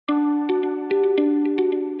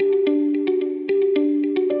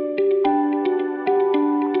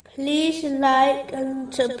like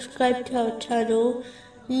and subscribe to our channel.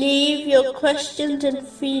 Leave your questions and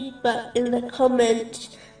feedback in the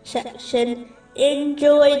comments section.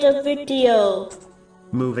 Enjoy the video.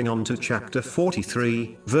 Moving on to chapter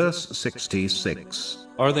 43, verse 66.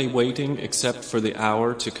 Are they waiting except for the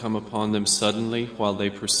hour to come upon them suddenly while they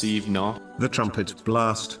perceive not? The trumpet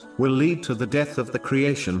blast will lead to the death of the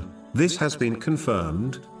creation. This has been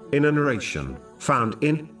confirmed in a narration found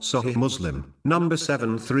in Sahih Muslim, number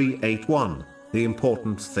 7381. The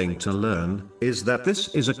important thing to learn is that this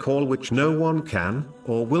is a call which no one can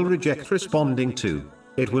or will reject responding to.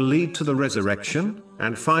 It will lead to the resurrection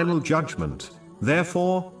and final judgment.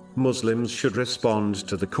 Therefore, Muslims should respond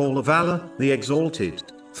to the call of Allah, the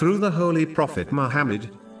Exalted, through the Holy Prophet Muhammad,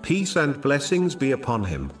 peace and blessings be upon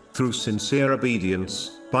him, through sincere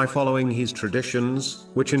obedience, by following his traditions,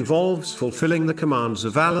 which involves fulfilling the commands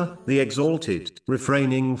of Allah, the Exalted,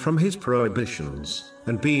 refraining from his prohibitions,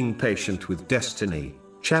 and being patient with destiny.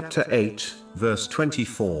 Chapter 8, verse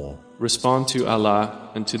 24. Respond to Allah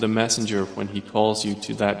and to the Messenger when he calls you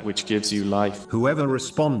to that which gives you life. Whoever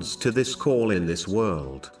responds to this call in this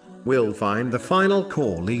world will find the final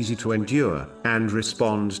call easy to endure and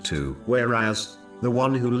respond to, whereas the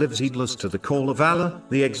one who lives heedless to the call of Allah,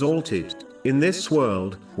 the Exalted, in this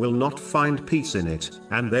world, will not find peace in it,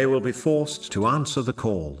 and they will be forced to answer the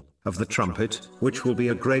call of the trumpet, which will be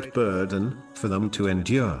a great burden for them to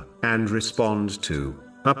endure and respond to.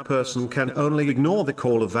 A person can only ignore the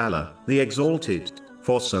call of Allah, the Exalted,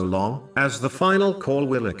 for so long as the final call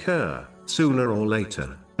will occur, sooner or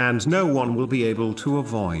later, and no one will be able to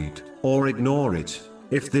avoid or ignore it.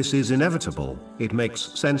 If this is inevitable, it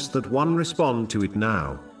makes sense that one respond to it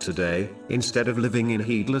now, today, instead of living in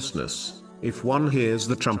heedlessness. If one hears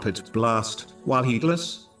the trumpet blast while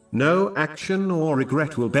heedless, no action or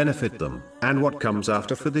regret will benefit them, and what comes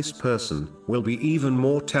after for this person will be even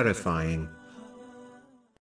more terrifying.